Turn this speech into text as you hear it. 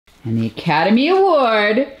And the Academy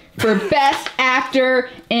Award for Best Actor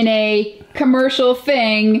in a Commercial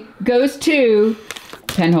Thing goes to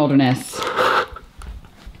Penn Holderness.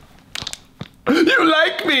 You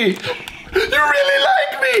like me! You really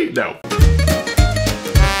like me! No.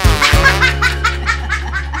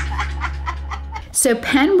 So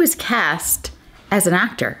Penn was cast as an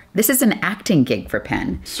actor. This is an acting gig for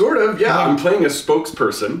Penn. Sort of, yeah. I'm playing a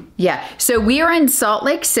spokesperson. Yeah, so we are in Salt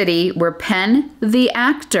Lake City where Penn, the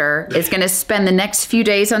actor, is gonna spend the next few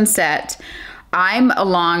days on set. I'm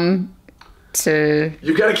along to...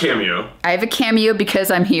 You've got a cameo. I have a cameo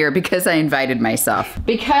because I'm here, because I invited myself.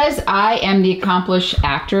 Because I am the accomplished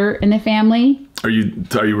actor in the family. Are you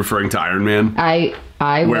referring to Iron Man?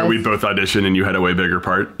 Where we both auditioned and you had a way bigger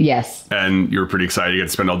part? Yes. And you were pretty excited. You got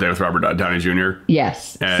to spend all day with Robert Downey Jr.?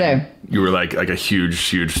 Yes. And so you were like a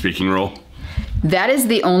huge speaking role? That is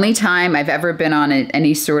the only time I've ever been on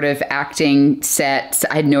any sort of acting set.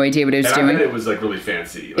 I had no idea what I was doing. I bet it was like really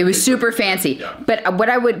fancy. Like, it was super fancy. Yeah.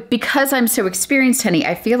 But because I'm so experienced, honey,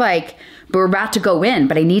 I feel like we're about to go in,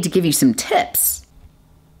 but I need to give you some tips.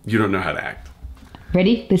 You don't know how to act.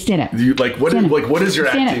 Ready? Let's stand up. What is your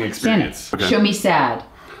stand acting up. experience? Okay. Show me sad.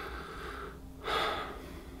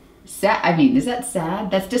 Sad. I mean, is that sad?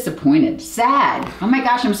 That's disappointed. Sad. Oh my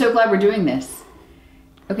gosh, I'm so glad we're doing this.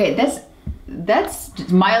 Okay, that's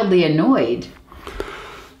mildly annoyed.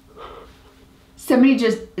 Somebody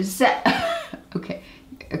just said. Okay,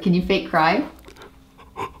 can you fake cry?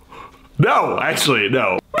 No, actually,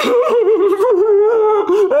 no.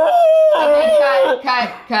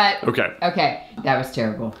 Okay, cut. Okay, that was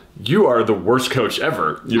terrible. You are the worst coach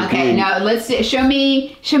ever. Now let's see. Show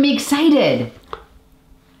me excited.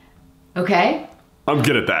 Okay. I'm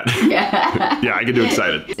good at that. Yeah. Yeah, I can do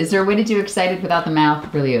excited. Is there a way to do excited without the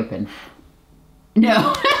mouth really open?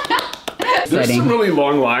 No. There's some really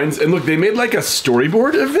long lines, and look, they made like a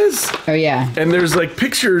storyboard of this. Oh yeah. And there's like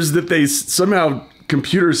pictures that they somehow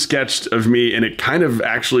computer sketched of me, and it kind of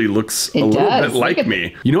actually looks a little bit like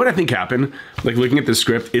me. You know what I think happened? Like looking at the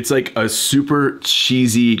script, it's like a super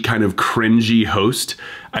cheesy kind of cringy host.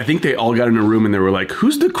 I think they all got in a room and they were like,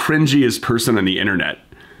 who's the cringiest person on the internet?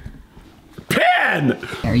 Penn!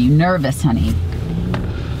 Are you nervous, honey?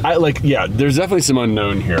 Yeah, there's definitely some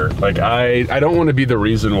unknown here. Like I don't want to be the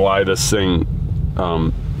reason why this thing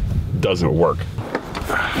doesn't work.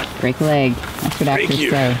 Break a leg. That's what actors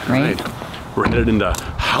say, right? We're headed into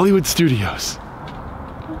Hollywood studios.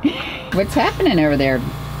 What's happening over there?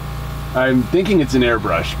 I'm thinking it's an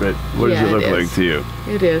airbrush, but what does it look like to you?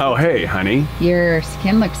 It is. Oh, hey, honey. Your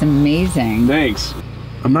skin looks amazing. Thanks.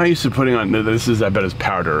 I'm not used to putting on, this is, I bet it's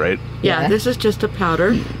powder, right? Yeah, this is just a powder.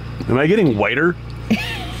 Am I getting whiter?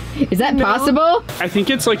 Is that possible? I think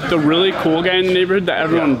it's like the really cool guy in the neighborhood that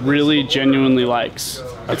everyone really genuinely likes.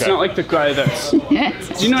 Okay. It's not like the guy that's, do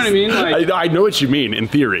you know what I mean? Like, I know what you mean, in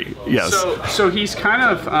theory, yes. So he's kind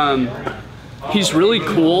of, he's really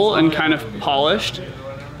cool and kind of polished.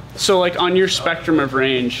 So like on your spectrum of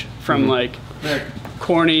range from like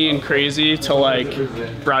corny and crazy to like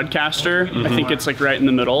broadcaster, I think it's like right in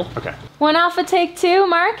the middle. Okay. 1 alpha, take 2,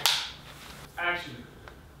 Mark. Action.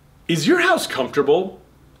 Is your house comfortable?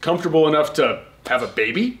 Comfortable enough to have a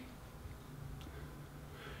baby?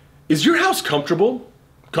 Is your house comfortable?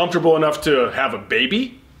 Comfortable enough to have a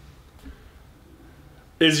baby?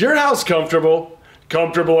 Is your house comfortable?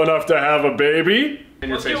 Comfortable enough to have a baby?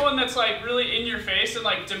 Let's get one that's like really in your face and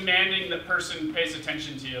like demanding that person pays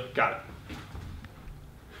attention to you. Got it.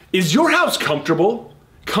 Is your house comfortable?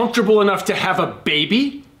 Comfortable enough to have a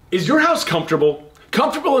baby? Is your house comfortable?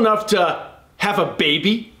 Comfortable enough to have a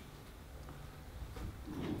baby?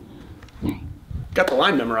 Got the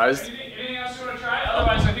line memorized. Anything else you want to try?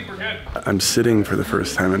 Otherwise, I think we're good. I'm sitting for the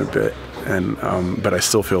first time in a bit, and but I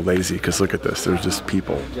still feel lazy because look at this. There's just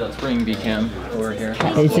people. Yeah, let's bring B-Cam over here.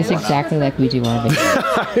 Is this exactly like we do our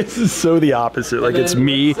videos? This is so the opposite. Like it's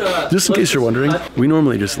me. Just in case you're wondering, we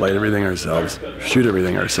normally just light everything ourselves, shoot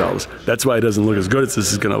everything ourselves. That's why it doesn't look as good as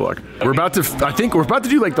this is gonna look. I think we're about to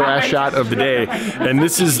do like the last shot of the day, and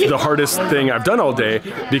this is the hardest thing I've done all day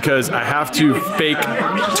because I have to fake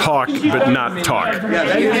talk but not talk.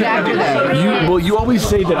 You always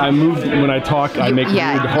say that I move when I talk. I make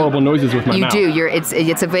weird, horrible noises with my mouth. You do.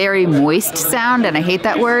 It's a very moist sound, and I hate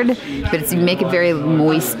that word, but you make it very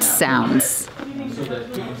moist sounds.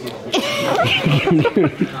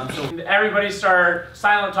 Everybody start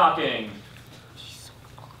silent talking.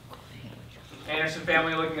 Anderson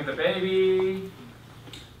family looking at the baby.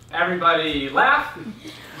 Everybody laugh.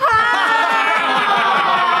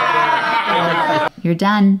 You're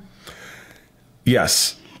done.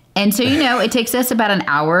 Yes. And so, it takes us about an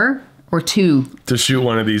hour or 2 to shoot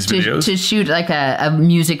one of these videos. To shoot like a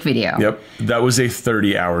music video. Yep, that was a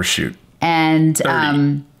 30-hour shoot. And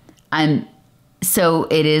so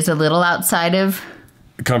it is a little outside of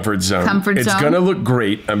comfort zone. It's gonna look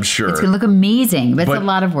great, I'm sure. It's gonna look amazing, but it's a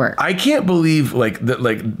lot of work. I can't believe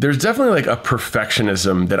there's definitely like a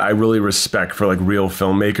perfectionism that I really respect for like real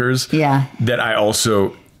filmmakers. Yeah. That I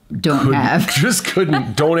also don't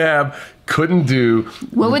couldn't do.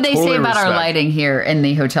 What would they say about our lighting here in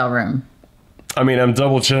the hotel room? I mean, I'm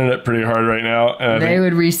double chinning it pretty hard right now. And they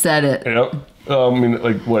would reset it. Yep. I mean,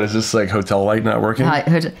 like, what is this, like hotel light not working?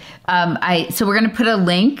 So we're going to put a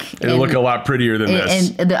link. It'll look a lot prettier than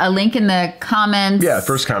this. And a link in the comments. Yeah,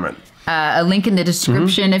 first comment. A link in the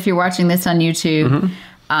description if you're watching this on YouTube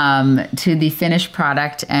to the finished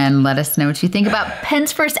product, and let us know what you think about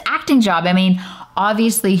Penn's first acting job. I mean,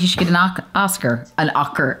 obviously he should get an Oscar.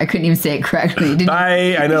 I couldn't even say it correctly.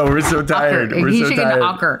 I know, we're so tired. He should get an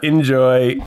Oscar. Enjoy.